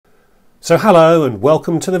So hello and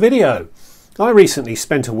welcome to the video. I recently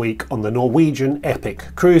spent a week on the Norwegian Epic,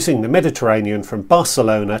 cruising the Mediterranean from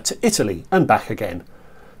Barcelona to Italy and back again.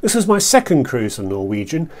 This was my second cruise on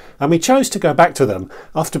Norwegian, and we chose to go back to them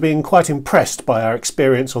after being quite impressed by our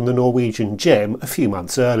experience on the Norwegian Gem a few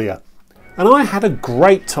months earlier. And I had a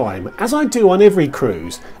great time, as I do on every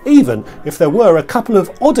cruise, even if there were a couple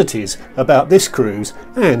of oddities about this cruise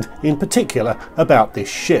and in particular about this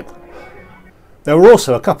ship. There were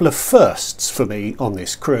also a couple of firsts for me on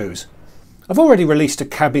this cruise. I've already released a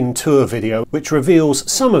cabin tour video which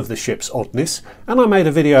reveals some of the ship's oddness, and I made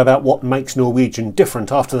a video about what makes Norwegian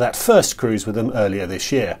different after that first cruise with them earlier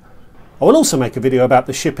this year. I will also make a video about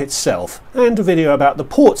the ship itself and a video about the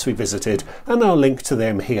ports we visited, and I'll link to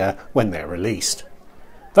them here when they're released.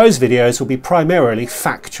 Those videos will be primarily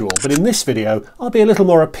factual, but in this video I'll be a little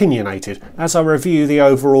more opinionated as I review the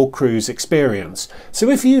overall cruise experience. So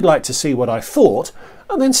if you'd like to see what I thought,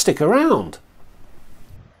 then stick around.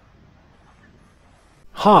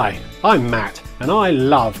 Hi, I'm Matt and I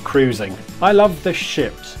love cruising. I love the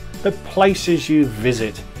ships, the places you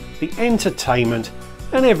visit, the entertainment,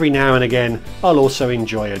 and every now and again I'll also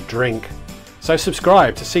enjoy a drink. So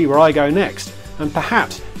subscribe to see where I go next, and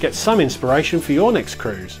perhaps get some inspiration for your next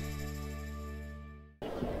cruise.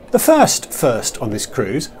 The first on this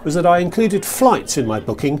cruise was that I included flights in my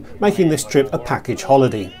booking, making this trip a package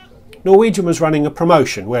holiday. Norwegian was running a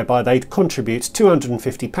promotion whereby they'd contribute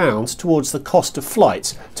 £250 towards the cost of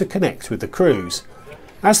flights to connect with the cruise.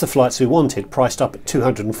 As the flights we wanted priced up at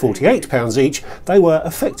 £248 each, they were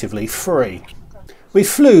effectively free. We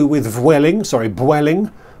flew with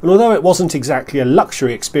Vueling, and although it wasn't exactly a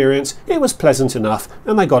luxury experience, it was pleasant enough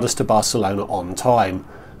and they got us to Barcelona on time.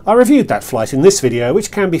 I reviewed that flight in this video,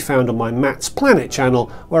 which can be found on my Matt's Planet channel,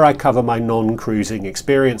 where I cover my non-cruising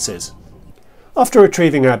experiences. After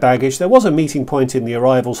retrieving our baggage, there was a meeting point in the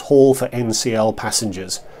arrivals hall for NCL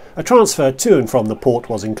passengers. A transfer to and from the port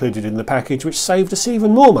was included in the package, which saved us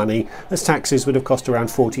even more money, as taxis would have cost around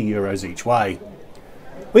 €40 each way.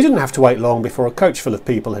 We didn't have to wait long before a coach full of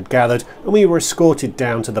people had gathered, and we were escorted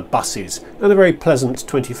down to the buses and a very pleasant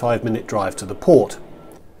 25-minute drive to the port.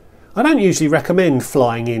 I don't usually recommend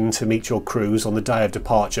flying in to meet your cruise on the day of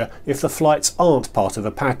departure if the flights aren't part of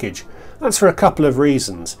a package. That's for a couple of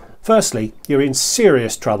reasons. Firstly, you're in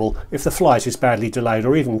serious trouble if the flight is badly delayed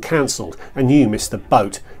or even cancelled and you miss the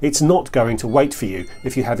boat. It's not going to wait for you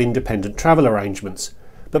if you have independent travel arrangements.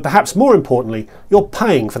 But perhaps more importantly, you're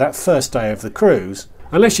paying for that first day of the cruise.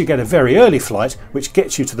 Unless you get a very early flight, which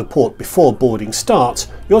gets you to the port before boarding starts,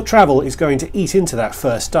 your travel is going to eat into that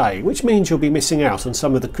first day, which means you'll be missing out on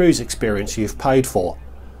some of the cruise experience you've paid for.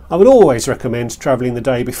 I would always recommend travelling the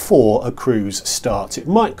day before a cruise starts. It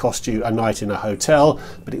might cost you a night in a hotel,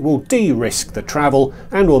 but it will de-risk the travel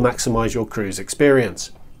and will maximise your cruise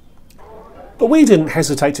experience. But we didn't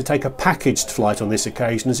hesitate to take a packaged flight on this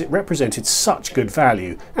occasion, as it represented such good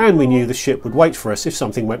value, and we knew the ship would wait for us if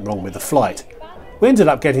something went wrong with the flight. We ended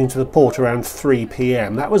up getting to the port around 3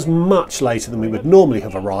 PM. That was much later than we would normally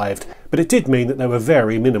have arrived, but it did mean that there were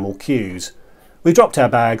very minimal queues. We dropped our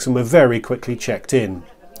bags and were very quickly checked in.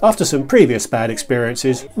 After some previous bad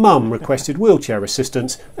experiences, Mum requested wheelchair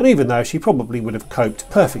assistance, and even though she probably would have coped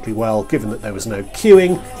perfectly well given that there was no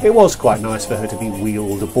queuing, it was quite nice for her to be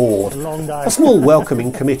wheeled aboard. A small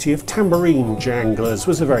welcoming committee of tambourine janglers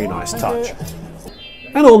was a very nice touch.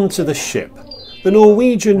 And on to the ship, the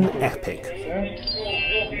Norwegian Epic.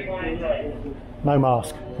 No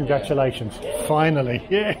mask. Congratulations. Finally.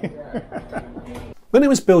 Yeah. When it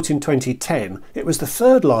was built in 2010, it was the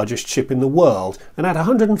third largest ship in the world, and at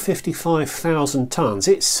 155,000 tonnes,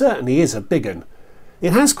 it certainly is a big un.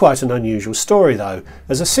 It has quite an unusual story though,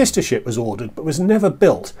 as a sister ship was ordered but was never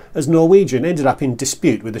built, as Norwegian ended up in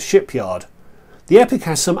dispute with the shipyard. The Epic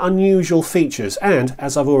has some unusual features and,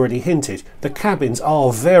 as I've already hinted, the cabins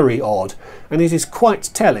are very odd, and it is quite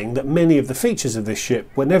telling that many of the features of this ship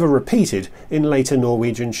were never repeated in later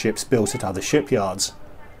Norwegian ships built at other shipyards.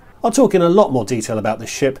 I'll talk in a lot more detail about the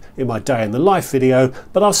ship in my day in the life video,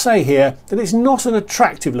 but I'll say here that it's not an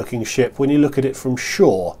attractive looking ship when you look at it from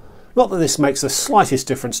shore. Not that this makes the slightest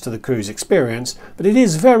difference to the cruise experience, but it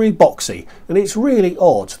is very boxy, and it's really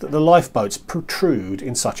odd that the lifeboats protrude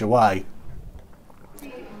in such a way.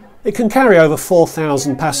 It can carry over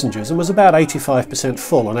 4,000 passengers and was about 85%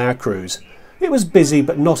 full on our cruise. It was busy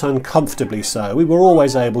but not uncomfortably so. We were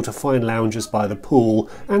always able to find lounges by the pool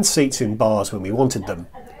and seats in bars when we wanted them.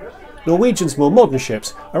 Norwegian's more modern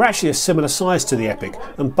ships are actually a similar size to the Epic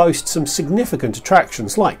and boast some significant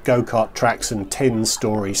attractions like go-kart tracks and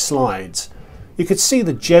 10-storey slides. You could see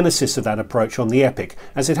the genesis of that approach on the Epic,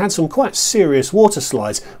 as it had some quite serious water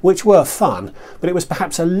slides which were fun, but it was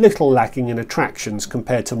perhaps a little lacking in attractions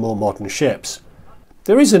compared to more modern ships.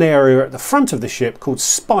 There is an area at the front of the ship called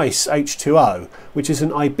Spice H2O, which is an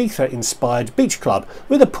Ibiza-inspired beach club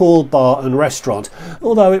with a pool, bar and restaurant,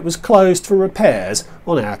 although it was closed for repairs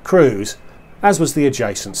on our cruise, as was the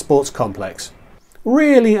adjacent sports complex.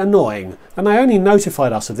 Really annoying, and they only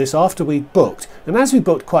notified us of this after we'd booked, and as we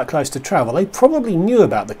booked quite close to travel, they probably knew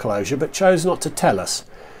about the closure but chose not to tell us.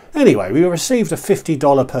 Anyway, we received a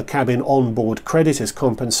 $50 per cabin onboard credit as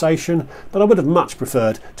compensation, but I would have much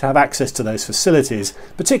preferred to have access to those facilities,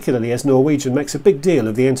 particularly as Norwegian makes a big deal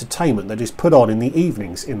of the entertainment that is put on in the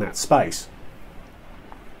evenings in that space.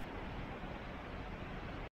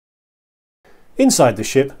 Inside the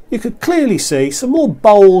ship, you could clearly see some more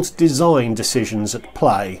bold design decisions at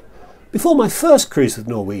play. Before my first cruise with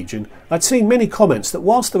Norwegian, I'd seen many comments that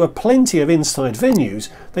whilst there were plenty of inside venues,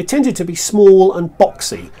 they tended to be small and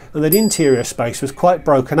boxy, and that interior space was quite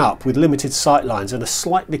broken up with limited sightlines and a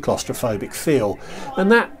slightly claustrophobic feel,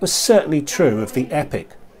 and that was certainly true of the Epic.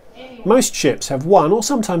 Most ships have one or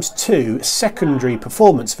sometimes two secondary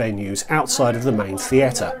performance venues outside of the main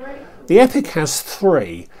theatre. The Epic has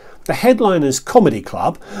three. The Headliner's Comedy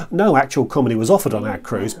Club. No actual comedy was offered on our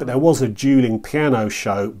cruise, but there was a dueling piano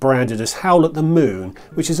show branded as Howl at the Moon,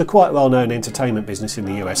 which is a quite well-known entertainment business in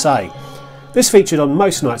the USA. This featured on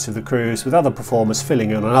most nights of the cruise, with other performers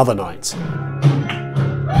filling in on other nights.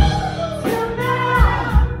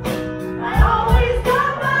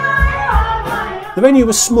 The venue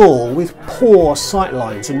was small, with poor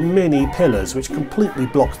sightlines and many pillars which completely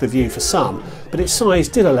blocked the view for some, but its size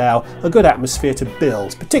did allow a good atmosphere to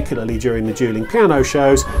build, particularly during the dueling piano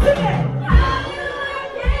shows.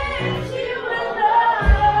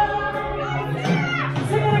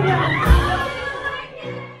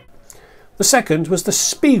 The second was the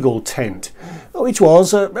Spiegel tent, which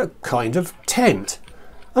was a kind of tent.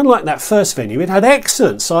 Unlike that first venue, it had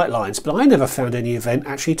excellent sightlines, but I never found any event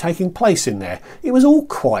actually taking place in there. It was all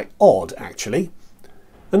quite odd, actually.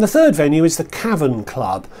 And the third venue is the Cavern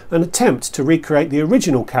Club, an attempt to recreate the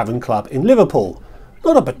original Cavern Club in Liverpool.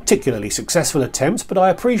 Not a particularly successful attempt, but I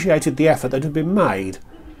appreciated the effort that had been made.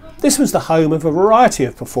 This was the home of a variety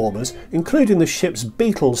of performers, including the ship's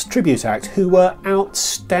Beatles tribute act, who were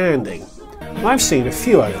outstanding. I've seen a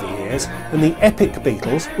few over the years, and the Epic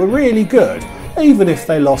Beatles were really good, even if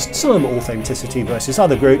they lost some authenticity versus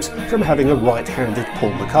other groups from having a right-handed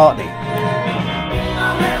Paul McCartney.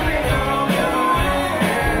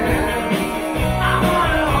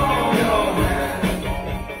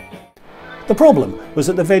 The problem was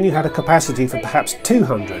that the venue had a capacity for perhaps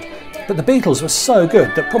 200, but the Beatles were so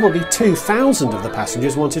good that probably 2,000 of the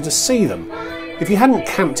passengers wanted to see them. If you hadn't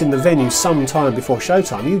camped in the venue some time before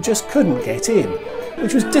showtime, you just couldn't get in,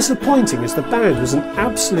 which was disappointing as the band was an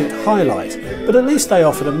absolute highlight, but at least they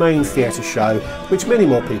offered a main theatre show which many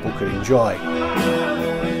more people could enjoy.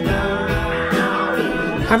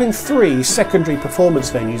 Having three secondary performance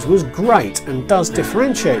venues was great and does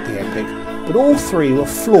differentiate the Epic, but all three were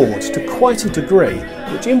flawed to quite a degree,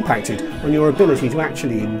 which impacted on your ability to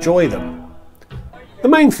actually enjoy them. The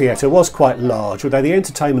main theatre was quite large, although the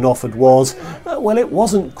entertainment offered was, well, it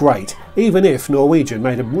wasn't great, even if Norwegian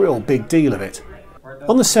made a real big deal of it.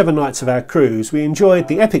 On the 7 nights of our cruise, we enjoyed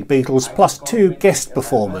the Epic Beatles plus 2 guest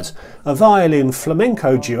performers, a violin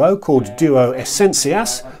flamenco duo called Duo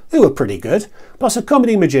Essencias, who were pretty good, plus a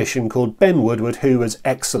comedy magician called Ben Woodward, who was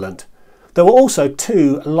excellent. There were also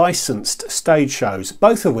 2 licensed stage shows,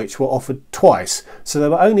 both of which were offered twice, so there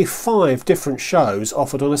were only 5 different shows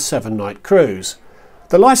offered on a 7-night cruise.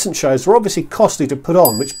 The licensed shows were obviously costly to put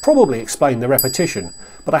on, which probably explained the repetition,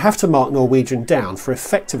 but I have to mark Norwegian down for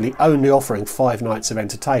effectively only offering 5 nights of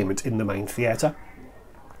entertainment in the main theatre.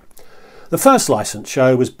 The first licensed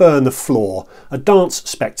show was Burn the Floor, a dance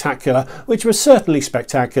spectacular, which was certainly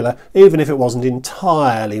spectacular even if it wasn't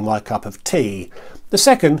entirely my cup of tea. The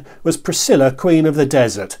second was Priscilla, Queen of the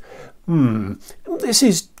Desert. This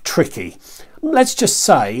is tricky. Let's just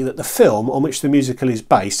say that the film on which the musical is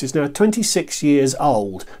based is now 26 years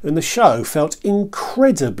old, and the show felt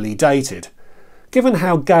incredibly dated. Given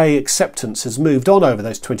how gay acceptance has moved on over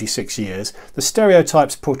those 26 years, the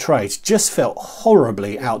stereotypes portrayed just felt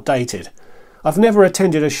horribly outdated. I've never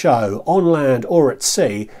attended a show, on land or at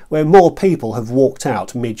sea, where more people have walked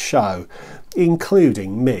out mid-show,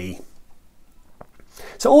 including me.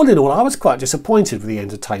 So all in all, I was quite disappointed with the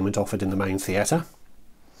entertainment offered in the main theatre.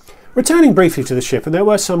 Returning briefly to the ship, and there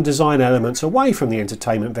were some design elements away from the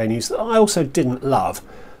entertainment venues that I also didn't love.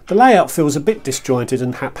 The layout feels a bit disjointed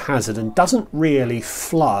and haphazard and doesn't really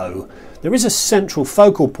flow. There is a central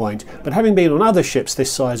focal point, but having been on other ships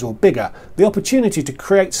this size or bigger, the opportunity to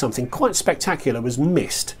create something quite spectacular was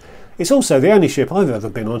missed. It's also the only ship I've ever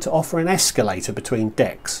been on to offer an escalator between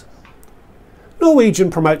decks. Norwegian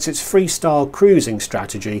promotes its freestyle cruising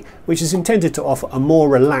strategy, which is intended to offer a more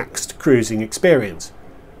relaxed cruising experience.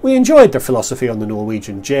 We enjoyed the philosophy on the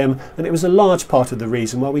Norwegian Gem, and it was a large part of the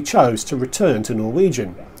reason why we chose to return to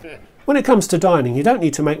Norwegian. When it comes to dining, you don't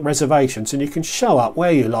need to make reservations and you can show up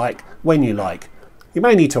where you like, when you like. You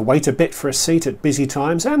may need to wait a bit for a seat at busy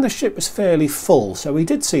times, and the ship was fairly full, so we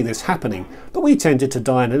did see this happening, but we tended to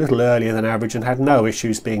dine a little earlier than average and had no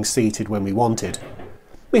issues being seated when we wanted.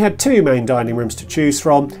 We had 2 main dining rooms to choose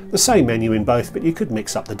from, the same menu in both, but you could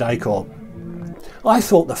mix up the decor. I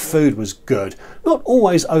thought the food was good, not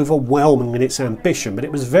always overwhelming in its ambition, but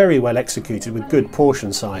it was very well executed with good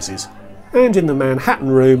portion sizes. And in the Manhattan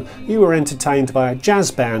room, you were entertained by a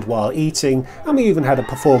jazz band while eating, and we even had a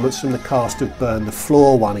performance from the cast of Burn the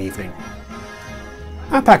Floor one evening.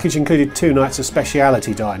 Our package included 2 nights of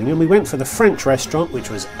speciality dining, and we went for the French restaurant, which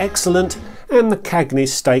was excellent, and the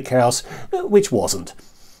Cagney's Steakhouse, which wasn't.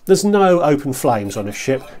 There's no open flames on a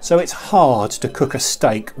ship, so it's hard to cook a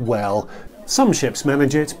steak well. Some ships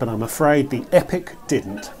manage it, but I'm afraid the Epic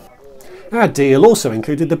didn't. Our deal also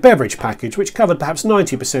included the beverage package, which covered perhaps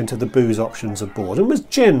 90% of the booze options aboard and was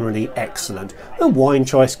generally excellent. The wine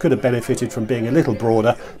choice could have benefited from being a little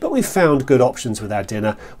broader, but we found good options with our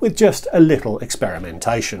dinner, with just a little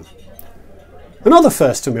experimentation. Another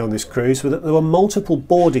first to me on this cruise was that there were multiple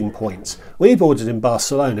boarding points. We boarded in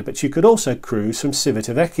Barcelona, but you could also cruise from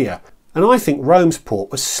Civitavecchia, and I think Rome's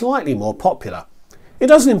port was slightly more popular. It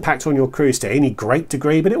doesn't impact on your cruise to any great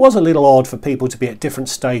degree, but it was a little odd for people to be at different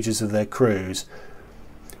stages of their cruise.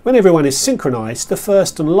 When everyone is synchronised, the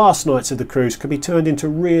first and last nights of the cruise can be turned into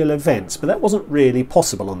real events, but that wasn't really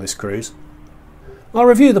possible on this cruise. I'll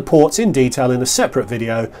review the ports in detail in a separate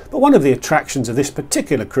video, but one of the attractions of this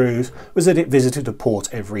particular cruise was that it visited a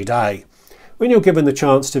port every day. When you're given the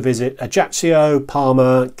chance to visit Ajaccio,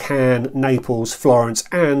 Parma, Cannes, Naples, Florence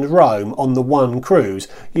and Rome on the one cruise,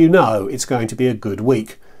 you know it's going to be a good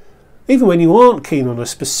week. Even when you aren't keen on a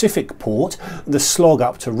specific port, the slog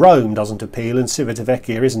up to Rome doesn't appeal and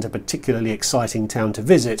Civitavecchia isn't a particularly exciting town to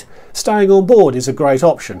visit, staying on board is a great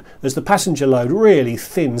option as the passenger load really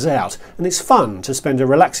thins out and it's fun to spend a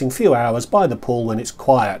relaxing few hours by the pool when it's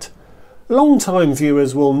quiet. Long-time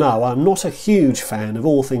viewers will know I'm not a huge fan of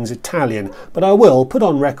all things Italian, but I will put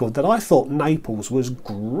on record that I thought Naples was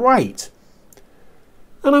great.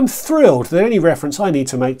 And I'm thrilled that any reference I need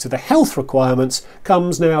to make to the health requirements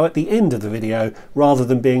comes now at the end of the video, rather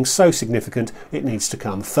than being so significant it needs to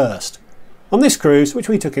come first. On this cruise, which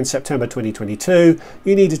we took in September 2022,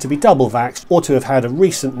 you needed to be double vaxxed or to have had a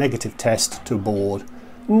recent negative test to board.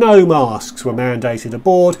 No masks were mandated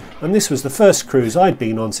aboard, and this was the first cruise I'd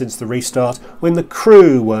been on since the restart when the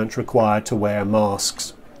crew weren't required to wear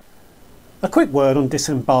masks. A quick word on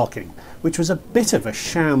disembarking, which was a bit of a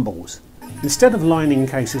shambles. Instead of lining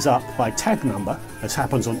cases up by tag number, as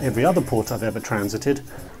happens on every other port I've ever transited,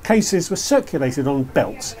 cases were circulated on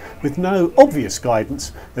belts with no obvious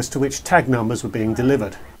guidance as to which tag numbers were being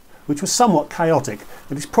delivered, which was somewhat chaotic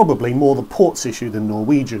and is probably more the port's issue than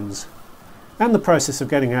Norwegian's. And the process of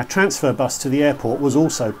getting our transfer bus to the airport was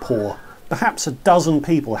also poor. Perhaps a dozen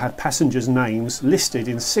people had passengers' names listed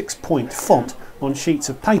in 6-point font on sheets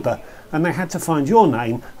of paper, and they had to find your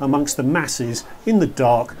name amongst the masses in the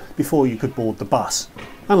dark before you could board the bus.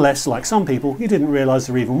 Unless, like some people, you didn't realise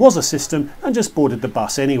there even was a system and just boarded the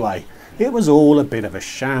bus anyway. It was all a bit of a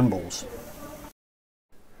shambles.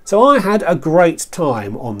 So I had a great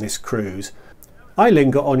time on this cruise. I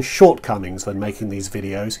linger on shortcomings when making these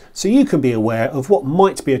videos, so you can be aware of what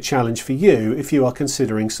might be a challenge for you if you are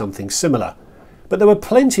considering something similar. But there were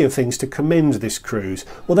plenty of things to commend this cruise.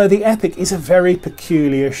 Although the Epic is a very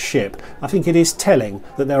peculiar ship, I think it is telling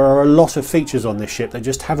that there are a lot of features on this ship that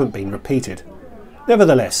just haven't been repeated.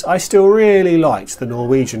 Nevertheless, I still really liked the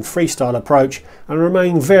Norwegian freestyle approach and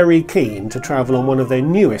remain very keen to travel on one of their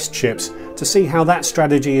newest ships to see how that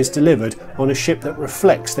strategy is delivered on a ship that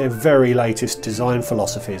reflects their very latest design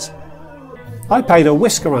philosophies. I paid a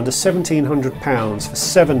whisker under £1,700 for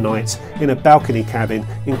 7 nights in a balcony cabin,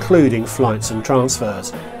 including flights and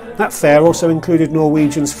transfers. That fare also included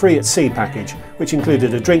Norwegian's Free at Sea package, which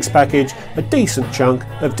included a drinks package, a decent chunk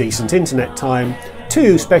of decent internet time,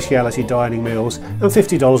 2 speciality dining meals and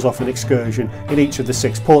 $50 off an excursion in each of the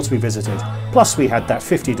 6 ports we visited. Plus we had that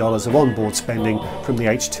 $50 of onboard spending from the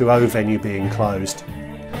H2O venue being closed.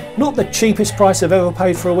 Not the cheapest price I've ever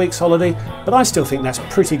paid for a week's holiday, but I still think that's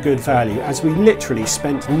pretty good value as we literally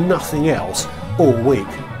spent nothing else all week.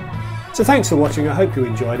 So thanks for watching, I hope you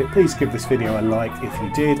enjoyed it. Please give this video a like if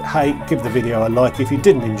you did. Hey, give the video a like if you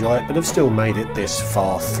didn't enjoy it but have still made it this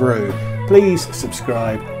far through. Please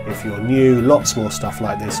subscribe if you're new, lots more stuff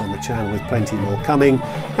like this on the channel with plenty more coming.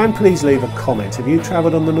 And please leave a comment. Have you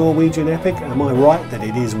travelled on the Norwegian Epic? Am I right that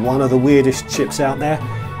it is one of the weirdest ships out there?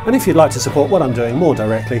 And if you'd like to support what I'm doing more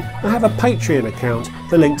directly, I have a Patreon account,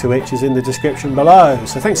 the link to which is in the description below.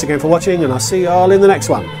 So thanks again for watching and I'll see you all in the next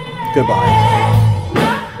one. Goodbye.